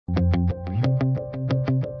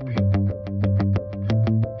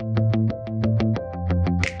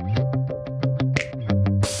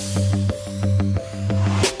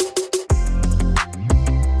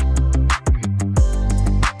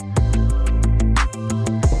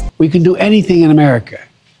We can do anything in America.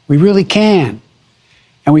 We really can.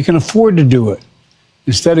 And we can afford to do it.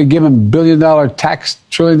 Instead of giving billion-dollar tax,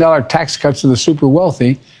 trillion-dollar tax cuts to the super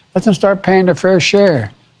wealthy, let them start paying their fair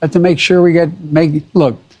share. Let them make sure we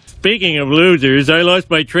look. Speaking of losers, I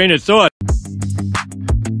lost my train of thought.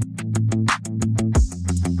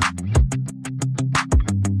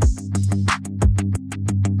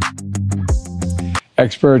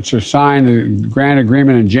 Experts are signed a grant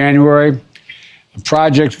agreement in January. The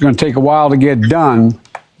project's going to take a while to get done,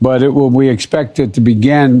 but we expect it to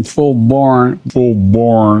begin full-blown.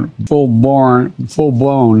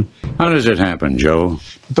 How does it happen, Joe?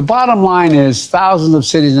 But the bottom line is thousands of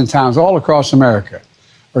cities and towns all across America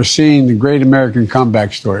are seeing the great American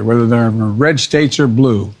comeback story, whether they're in red states or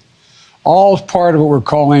blue. All is part of what we're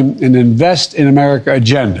calling an Invest in America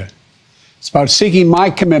agenda. It's about seeking my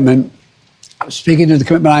commitment, speaking to the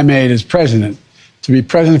commitment I made as president, to be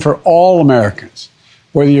president for all Americans,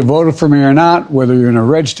 whether you voted for me or not, whether you're in a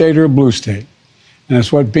red state or a blue state. And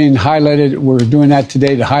it's what's being highlighted. We're doing that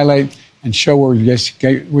today to highlight and show we're just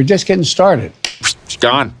getting started. It's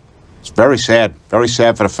gone. It's very sad for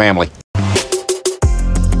the family.